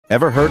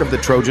Ever heard of the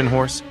Trojan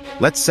horse?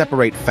 Let's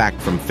separate fact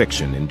from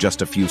fiction in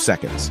just a few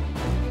seconds.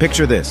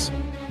 Picture this: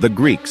 the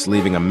Greeks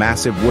leaving a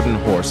massive wooden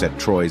horse at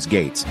Troy's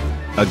gates,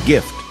 a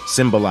gift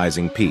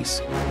symbolizing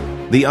peace.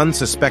 The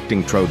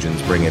unsuspecting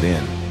Trojans bring it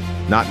in,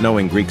 not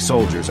knowing Greek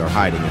soldiers are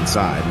hiding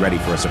inside, ready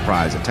for a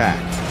surprise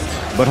attack.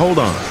 But hold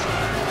on.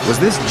 Was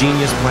this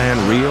genius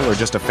plan real or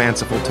just a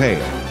fanciful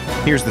tale?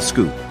 Here's the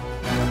scoop.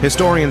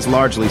 Historians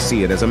largely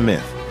see it as a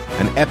myth,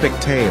 an epic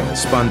tale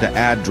spun to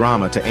add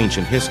drama to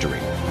ancient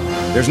history.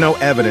 There's no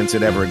evidence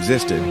it ever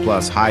existed,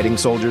 plus hiding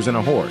soldiers in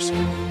a horse.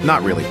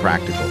 Not really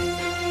practical.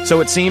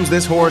 So it seems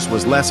this horse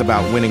was less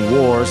about winning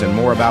wars and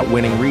more about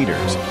winning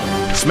readers.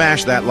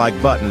 Smash that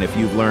like button if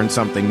you've learned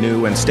something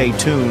new, and stay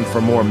tuned for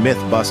more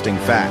myth-busting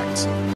facts.